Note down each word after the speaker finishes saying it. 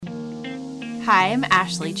Hi, I'm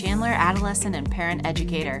Ashley Chandler, adolescent and parent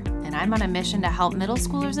educator, and I'm on a mission to help middle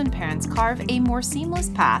schoolers and parents carve a more seamless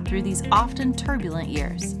path through these often turbulent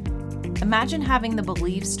years. Imagine having the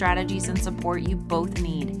beliefs, strategies, and support you both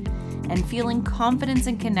need, and feeling confidence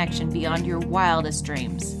and connection beyond your wildest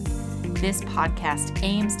dreams. This podcast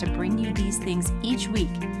aims to bring you these things each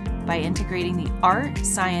week by integrating the art,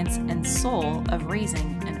 science, and soul of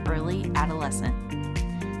raising an early adolescent.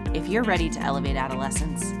 If you're ready to elevate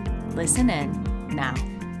adolescence, listen in now.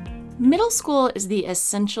 Middle school is the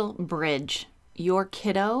essential bridge your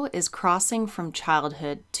kiddo is crossing from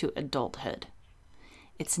childhood to adulthood.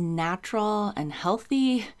 It's natural and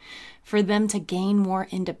healthy for them to gain more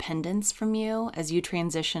independence from you as you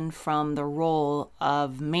transition from the role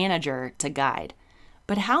of manager to guide.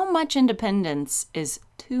 But how much independence is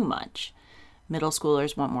too much? Middle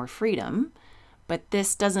schoolers want more freedom, but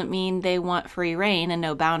this doesn't mean they want free reign and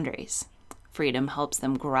no boundaries. Freedom helps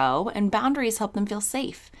them grow, and boundaries help them feel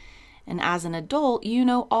safe. And as an adult, you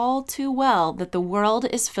know all too well that the world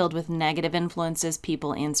is filled with negative influences,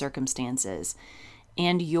 people, and circumstances.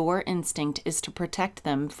 And your instinct is to protect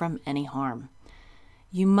them from any harm.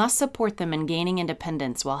 You must support them in gaining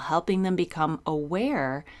independence while helping them become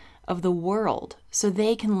aware of the world so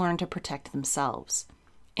they can learn to protect themselves.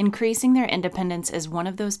 Increasing their independence is one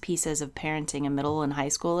of those pieces of parenting a middle and high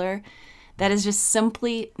schooler that is just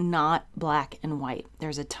simply not black and white.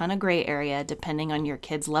 There's a ton of gray area depending on your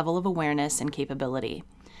kid's level of awareness and capability.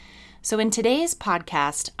 So in today's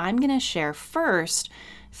podcast, I'm going to share first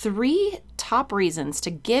 3 top reasons to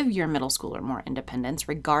give your middle schooler more independence,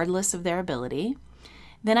 regardless of their ability.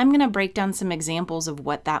 Then I'm going to break down some examples of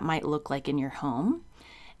what that might look like in your home.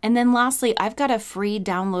 And then lastly, I've got a free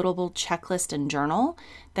downloadable checklist and journal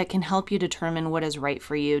that can help you determine what is right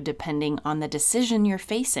for you depending on the decision you're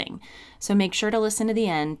facing. So make sure to listen to the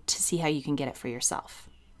end to see how you can get it for yourself.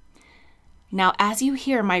 Now, as you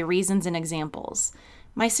hear my reasons and examples,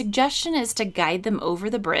 my suggestion is to guide them over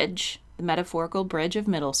the bridge, the metaphorical bridge of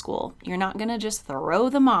middle school. You're not going to just throw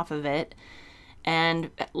them off of it and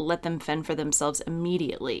let them fend for themselves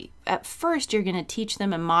immediately. At first, you're going to teach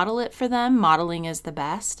them and model it for them. Modeling is the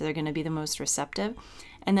best. They're going to be the most receptive.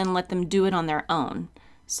 And then let them do it on their own,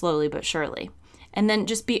 slowly but surely. And then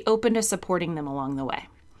just be open to supporting them along the way.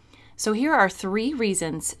 So here are 3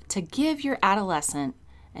 reasons to give your adolescent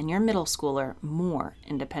and your middle schooler more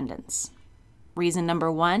independence. Reason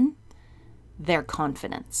number 1, their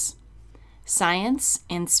confidence. Science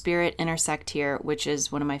and spirit intersect here, which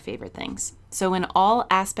is one of my favorite things. So in all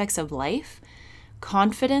aspects of life,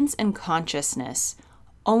 confidence and consciousness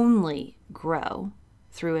only grow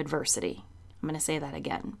through adversity. I'm going to say that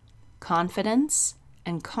again. Confidence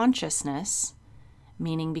and consciousness,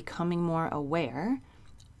 meaning becoming more aware,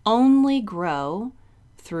 only grow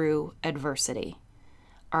through adversity.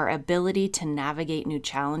 Our ability to navigate new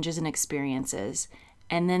challenges and experiences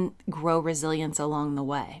and then grow resilience along the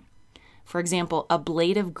way. For example, a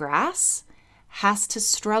blade of grass has to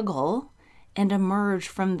struggle and emerge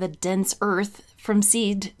from the dense earth from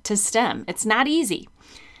seed to stem. It's not easy.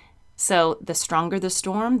 So the stronger the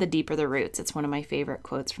storm, the deeper the roots. It's one of my favorite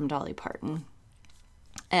quotes from Dolly Parton.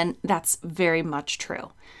 And that's very much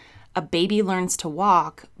true. A baby learns to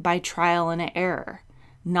walk by trial and error,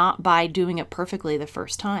 not by doing it perfectly the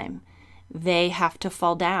first time. They have to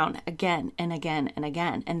fall down again and again and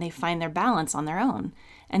again, and they find their balance on their own.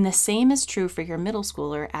 And the same is true for your middle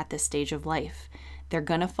schooler at this stage of life. They're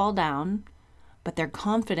going to fall down, but their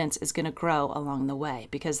confidence is going to grow along the way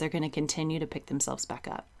because they're going to continue to pick themselves back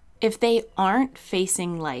up. If they aren't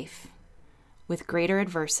facing life with greater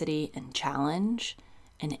adversity and challenge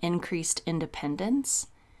and increased independence,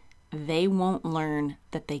 they won't learn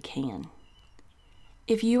that they can.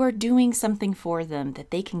 If you are doing something for them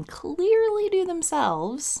that they can clearly do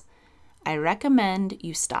themselves, I recommend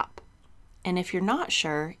you stop. And if you're not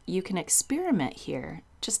sure, you can experiment here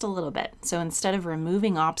just a little bit. So instead of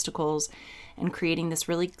removing obstacles and creating this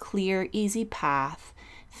really clear, easy path,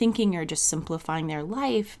 thinking you're just simplifying their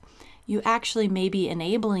life, you actually may be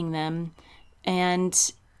enabling them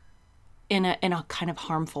and in a kind of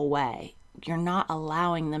harmful way. You're not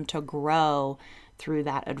allowing them to grow through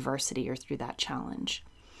that adversity or through that challenge.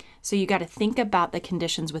 So you got to think about the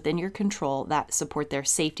conditions within your control that support their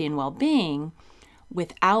safety and well-being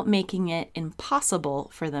without making it impossible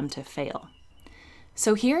for them to fail.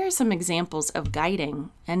 So here are some examples of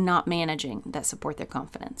guiding and not managing that support their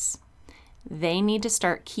confidence. They need to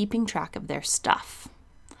start keeping track of their stuff.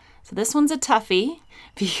 So this one's a toughie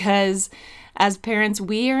because as parents,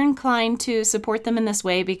 we are inclined to support them in this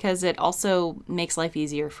way because it also makes life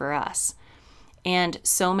easier for us. And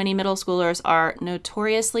so many middle schoolers are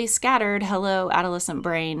notoriously scattered. Hello, adolescent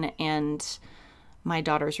brain. And my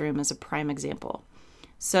daughter's room is a prime example.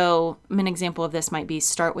 So an example of this might be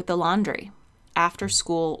start with the laundry after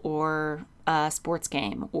school or a sports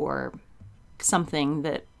game or something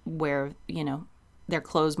that where, their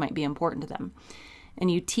clothes might be important to them. And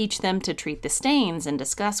you teach them to treat the stains and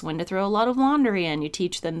discuss when to throw a lot of laundry in. You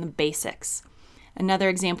teach them the basics. Another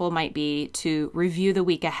example might be to review the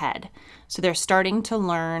week ahead. So they're starting to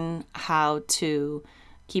learn how to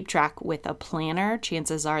keep track with a planner.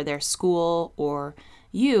 Chances are their school or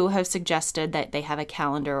you have suggested that they have a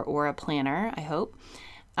calendar or a planner, I hope.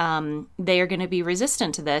 They are going to be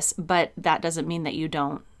resistant to this, but that doesn't mean that you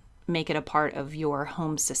don't make it a part of your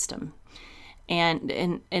home system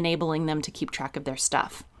and enabling them to keep track of their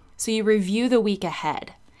stuff. So you review the week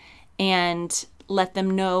ahead and let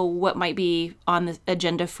them know what might be on the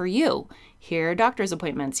agenda for you. Here are doctor's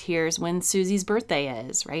appointments. Here's when Susie's birthday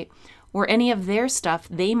is, right? Or any of their stuff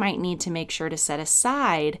they might need to make sure to set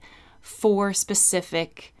aside for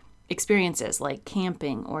specific experiences like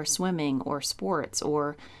camping or swimming or sports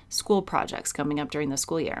or school projects coming up during the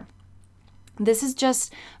school year. This is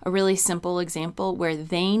just a really simple example where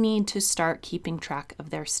they need to start keeping track of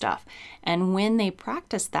their stuff. And when they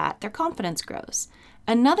practice that, their confidence grows.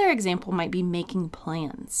 Another example might be making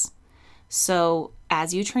plans. So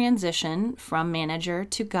as you transition from manager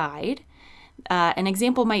to guide, an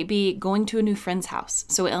example might be going to a new friend's house.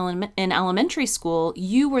 So in elementary school,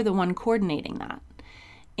 you were the one coordinating that.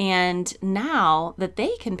 And now that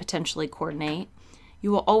they can potentially coordinate,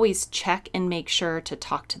 you will always check and make sure to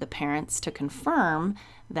talk to the parents to confirm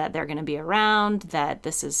that they're going to be around, that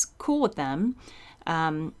this is cool with them.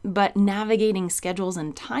 But navigating schedules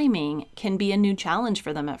and timing can be a new challenge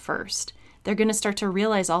for them at first. They're going to start to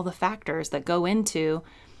realize all the factors that go into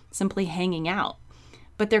simply hanging out.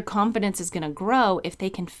 But their confidence is going to grow if they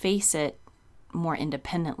can face it more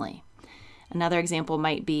independently. Another example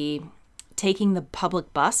might be taking the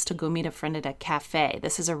public bus to go meet a friend at a cafe.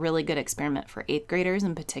 This is a really good experiment for 8th graders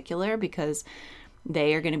in particular because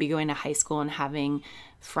they are going to be going to high school and having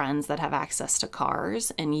friends that have access to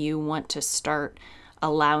cars, and you want to start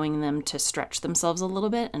allowing them to stretch themselves a little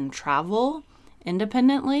bit and travel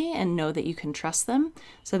independently and know that you can trust them.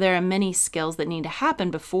 So there are many skills that need to happen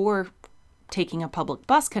before taking a public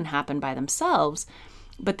bus can happen by themselves,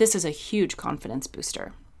 but this is a huge confidence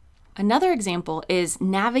booster. Another example is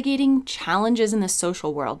navigating challenges in the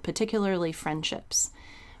social world, particularly friendships,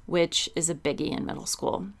 which is a biggie in middle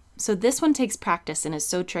school. So this one takes practice and is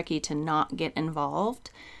so tricky to not get involved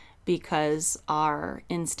because our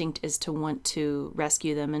instinct is to want to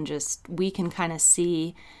rescue them and we can kind of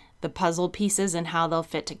see the puzzle pieces and how they'll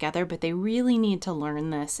fit together, but they really need to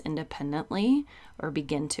learn this independently or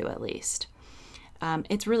begin to at least.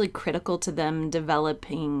 It's really critical to them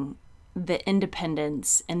developing the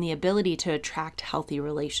independence and the ability to attract healthy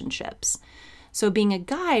relationships. So being a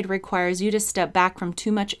guide requires you to step back from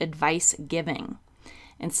too much advice giving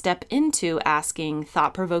and step into asking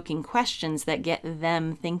thought-provoking questions that get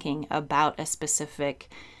them thinking about a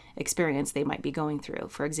specific experience they might be going through.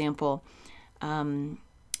 For example,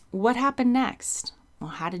 what happened next?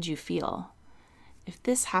 Well, how did you feel? If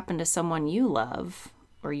this happened to someone you love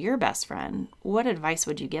or your best friend, what advice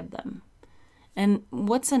would you give them? And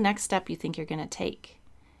what's the next step you think you're going to take?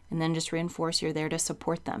 And then just reinforce you're there to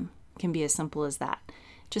support them. It can be as simple as that.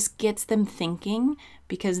 Just gets them thinking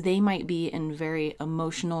because they might be in very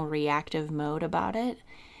emotional, reactive mode about it.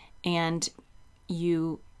 And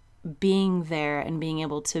you being there and being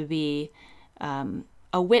able to be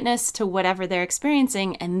a witness to whatever they're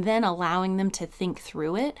experiencing and then allowing them to think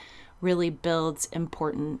through it really builds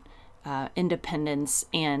important independence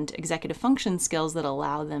and executive function skills that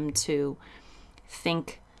allow them to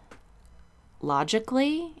think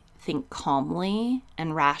logically, think calmly,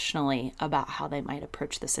 and rationally about how they might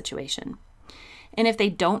approach the situation. And if they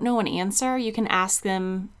don't know an answer, you can ask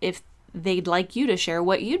them if they'd like you to share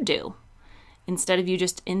what you do. Instead of you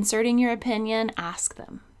just inserting your opinion, ask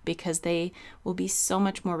them, because they will be so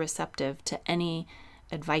much more receptive to any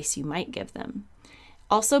advice you might give them.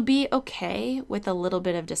 Also, be okay with a little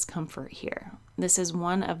bit of discomfort here. This is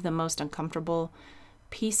one of the most uncomfortable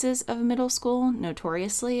pieces of middle school,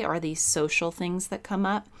 notoriously, are these social things that come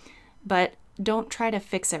up, but don't try to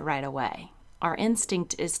fix it right away. Our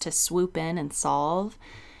instinct is to swoop in and solve,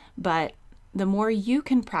 but the more you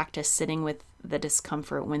can practice sitting with the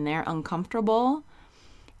discomfort when they're uncomfortable,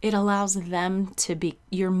 it allows them to be,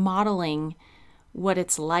 you're modeling what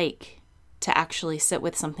it's like to actually sit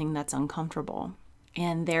with something that's uncomfortable.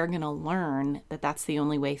 And they're going to learn that that's the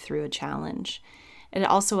only way through a challenge. It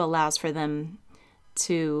also allows for them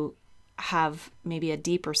to have maybe a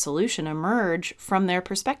deeper solution emerge from their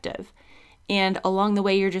perspective. And along the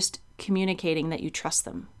way, you're just communicating that you trust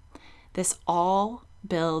them. This all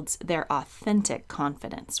builds their authentic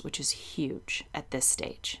confidence, which is huge at this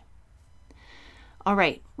stage. All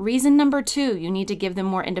right, reason number 2, you need to give them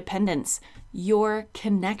more independence, your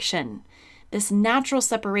connection. This natural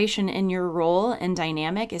separation in your role and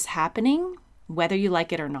dynamic is happening, whether you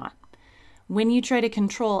like it or not. When you try to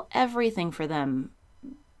control everything for them,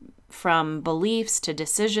 from beliefs to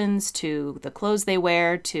decisions to the clothes they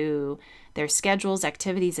wear to their schedules,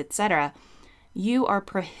 activities, etc., you are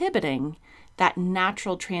prohibiting that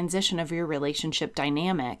natural transition of your relationship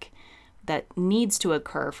dynamic that needs to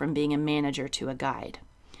occur from being a manager to a guide.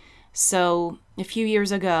 So a few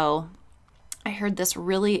years ago, I heard this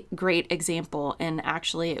really great example, and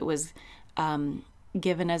actually it was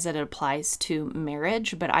given as it applies to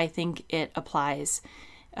marriage, but I think it applies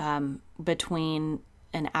between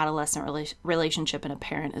an adolescent relationship and a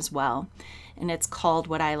parent as well. And it's called,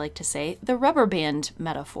 what I like to say, the rubber band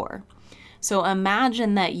metaphor. So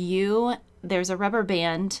imagine that there's a rubber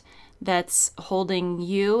band that's holding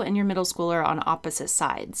you and your middle schooler on opposite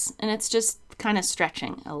sides, and it's just kind of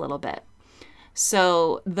stretching a little bit.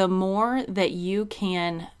 So the more that you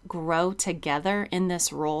can grow together in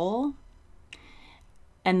this role,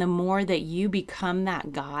 and the more that you become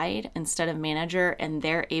that guide instead of manager, and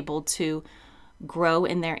they're able to grow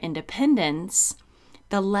in their independence,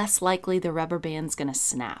 the less likely the rubber band's going to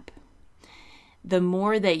snap. The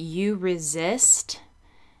more that you resist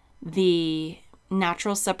the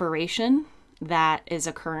natural separation that is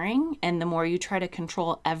occurring, and the more you try to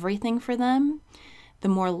control everything for them, the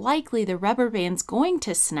more likely the rubber band's going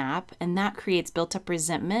to snap, and that creates built-up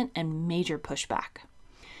resentment and major pushback.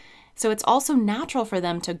 So it's also natural for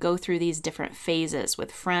them to go through these different phases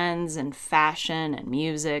with friends and fashion and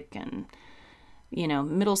music, and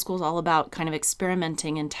middle school is all about kind of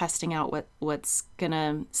experimenting and testing out what's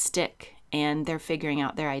gonna stick, and they're figuring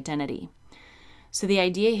out their identity. So the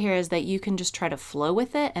idea here is that you can just try to flow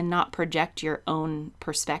with it and not project your own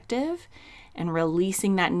perspective, and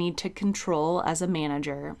releasing that need to control as a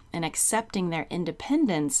manager and accepting their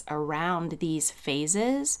independence around these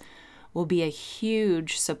phases will be a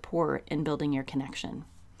huge support in building your connection.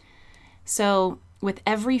 So with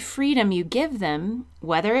every freedom you give them,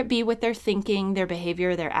 whether it be with their thinking, their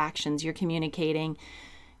behavior, their actions, you're communicating,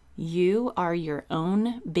 you are your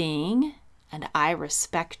own being, and I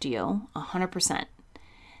respect you 100%.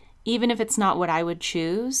 Even if it's not what I would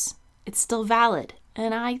choose, it's still valid,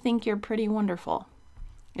 and I think you're pretty wonderful.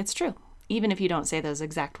 It's true. Even if you don't say those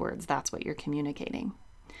exact words, that's what you're communicating.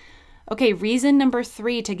 Okay, reason number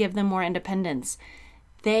 3 to give them more independence.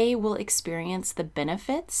 They will experience the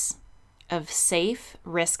benefits of safe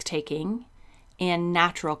risk-taking and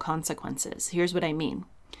natural consequences. Here's what I mean.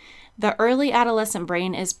 The early adolescent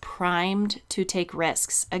brain is primed to take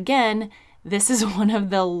risks. Again, this is one of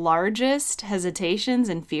the largest hesitations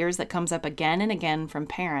and fears that comes up again and again from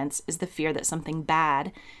parents, is the fear that something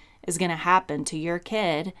bad is going to happen to your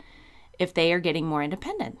kid if they are getting more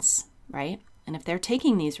independence, right? And if they're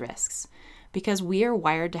taking these risks, because we are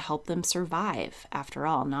wired to help them survive, after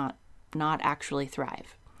all, not actually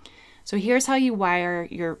thrive. So here's how you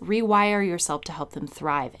rewire yourself to help them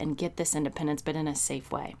thrive and get this independence, but in a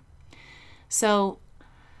safe way. So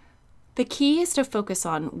the key is to focus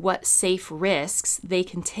on what safe risks they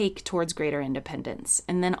can take towards greater independence,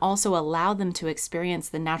 and then also allow them to experience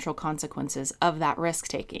the natural consequences of that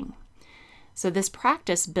risk-taking. So this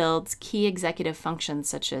practice builds key executive functions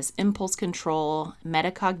such as impulse control,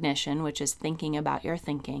 metacognition, which is thinking about your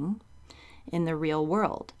thinking in the real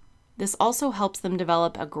world. This also helps them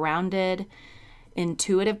develop a grounded,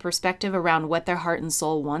 intuitive perspective around what their heart and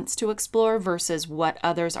soul wants to explore versus what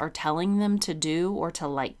others are telling them to do or to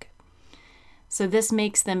like. So this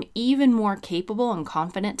makes them even more capable and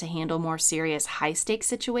confident to handle more serious high-stakes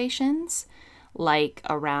situations, like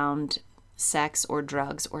around sex or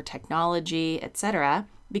drugs or technology, etc.,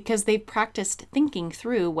 because they've practiced thinking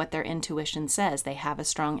through what their intuition says. They have a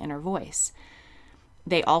strong inner voice.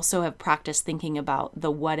 They also have practiced thinking about the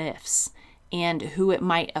what ifs and who it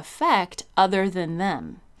might affect other than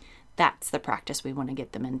them. That's the practice we want to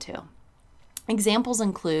get them into. Examples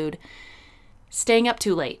include staying up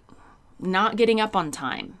too late, not getting up on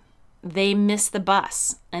time. They miss the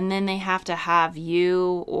bus, and then they have to have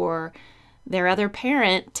you or their other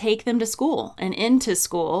parent take them to school and into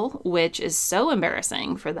school, which is so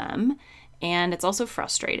embarrassing for them, and it's also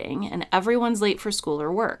frustrating, and everyone's late for school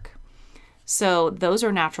or work. So those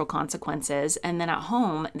are natural consequences. And then at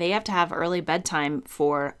home, they have to have early bedtime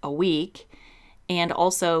for a week and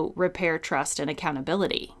also repair trust and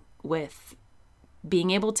accountability with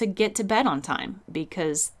being able to get to bed on time,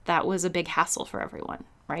 because that was a big hassle for everyone,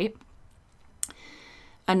 right?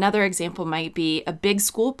 Another example might be a big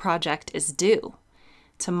school project is due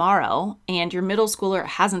tomorrow and your middle schooler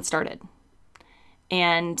hasn't started.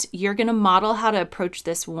 And you're going to model how to approach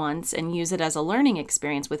this once and use it as a learning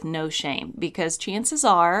experience with no shame, because chances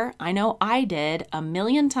are, I know I did a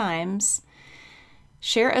million times,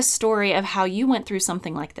 share a story of how you went through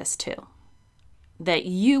something like this too, that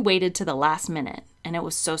you waited to the last minute and it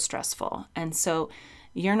was so stressful. And so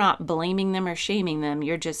you're not blaming them or shaming them,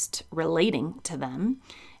 you're just relating to them.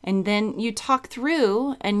 And then you talk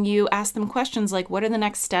through and you ask them questions like, what are the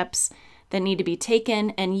next steps that need to be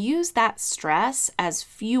taken, and use that stress as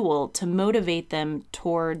fuel to motivate them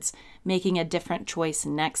towards making a different choice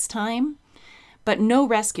next time, but no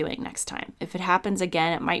rescuing next time. If it happens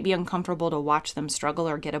again, it might be uncomfortable to watch them struggle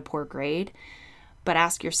or get a poor grade, but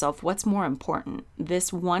ask yourself, what's more important,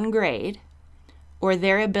 this one grade or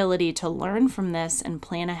their ability to learn from this and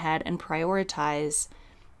plan ahead and prioritize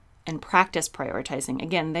and practice prioritizing?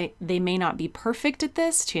 Again, they may not be perfect at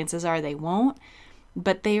this, chances are they won't,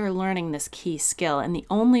 but they are learning this key skill. And the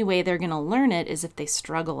only way they're going to learn it is if they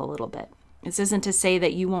struggle a little bit. This isn't to say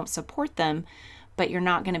that you won't support them, but you're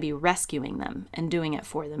not going to be rescuing them and doing it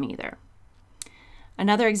for them either.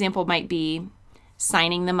 Another example might be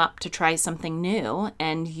signing them up to try something new,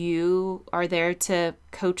 and you are there to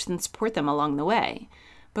coach and support them along the way.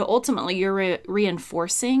 But ultimately, you're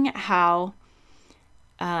reinforcing how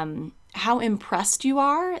impressed you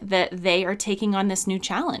are that they are taking on this new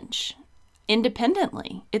challenge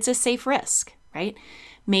independently. It's a safe risk, right?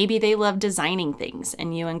 Maybe they love designing things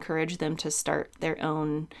and you encourage them to start their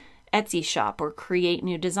own Etsy shop or create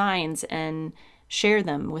new designs and share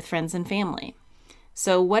them with friends and family.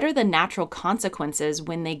 So what are the natural consequences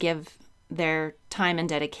when they give their time and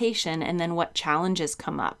dedication, and then what challenges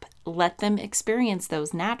come up? Let them experience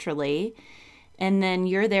those naturally, and then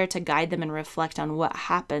you're there to guide them and reflect on what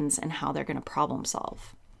happens and how they're going to problem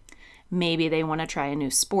solve. Maybe they want to try a new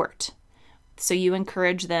sport. So you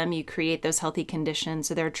encourage them, you create those healthy conditions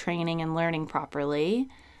so they're training and learning properly.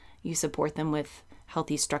 You support them with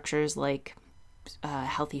healthy structures like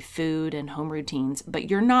healthy food and home routines,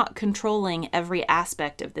 but you're not controlling every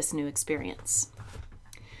aspect of this new experience.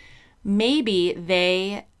 Maybe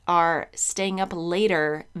they are staying up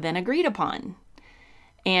later than agreed upon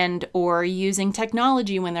and or using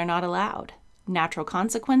technology when they're not allowed. Natural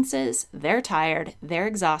consequences, they're tired, they're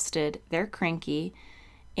exhausted, they're cranky,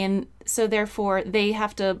 and so therefore they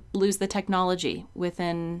have to lose the technology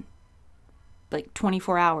within like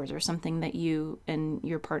 24 hours or something that you and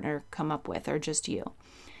your partner come up with, or just you.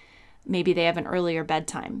 Maybe they have an earlier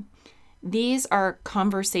bedtime. These are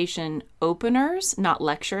conversation openers, not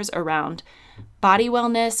lectures, around body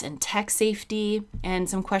wellness and tech safety. And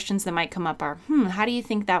some questions that might come up are, how do you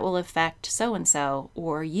think that will affect so-and-so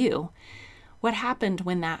or you? What happened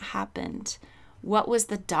when that happened? What was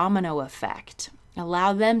the domino effect?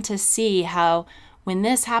 Allow them to see how when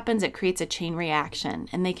this happens, it creates a chain reaction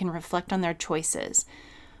and they can reflect on their choices.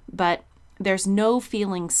 But there's no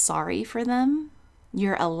feeling sorry for them.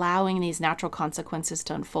 You're allowing these natural consequences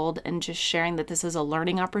to unfold and just sharing that this is a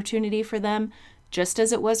learning opportunity for them, just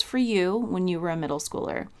as it was for you when you were a middle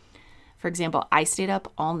schooler. For example, I stayed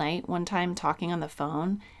up all night one time talking on the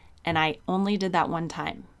phone, and I only did that one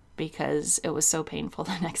time because it was so painful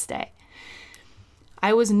the next day.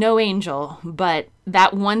 I was no angel, but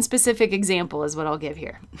that one specific example is what I'll give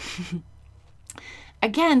here.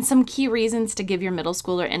 Again, some key reasons to give your middle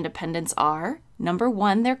schooler independence are, number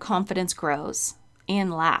one, their confidence grows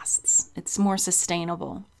and lasts. It's more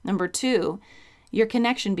sustainable. Number two, your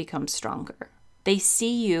connection becomes stronger. They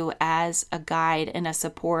see you as a guide and a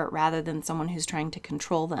support rather than someone who's trying to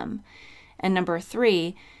control them. And number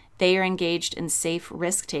three, they are engaged in safe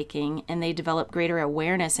risk-taking and they develop greater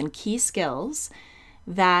awareness and key skills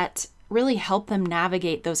that really help them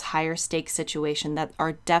navigate those higher stakes situations that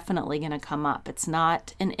are definitely going to come up. It's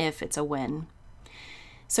not an if, it's a when.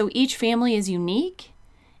 So each family is unique,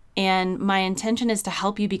 and my intention is to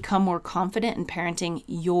help you become more confident in parenting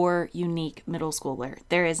your unique middle schooler.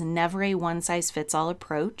 There is never a one-size-fits-all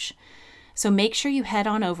approach. So make sure you head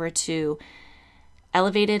on over to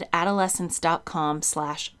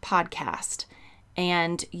elevatedadolescence.com/podcast.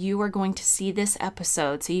 And you are going to see this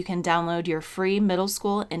episode so you can download your free middle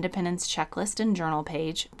school independence checklist and journal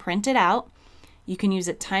page, print it out. You can use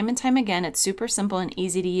it time and time again. It's super simple and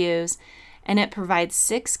easy to use. And it provides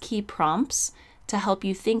 6 key prompts to help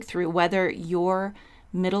you think through whether your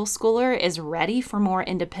middle schooler is ready for more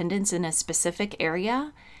independence in a specific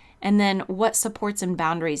area, and then what supports and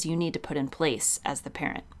boundaries you need to put in place as the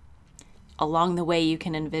parent. along the way, you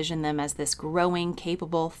can envision them as this growing,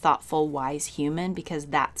 capable, thoughtful, wise human, because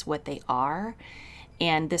that's what they are.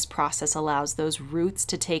 And this process allows those roots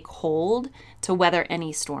to take hold to weather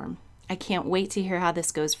any storm. I can't wait to hear how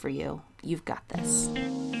this goes for you. You've got this.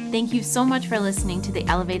 Thank you so much for listening to the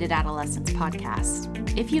Elevated Adolescence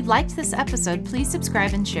podcast. If you liked this episode, please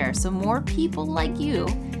subscribe and share so more people like you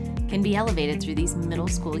can be elevated through these middle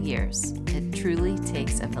school years. It truly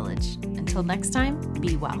takes a village. Until next time,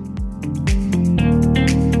 be well.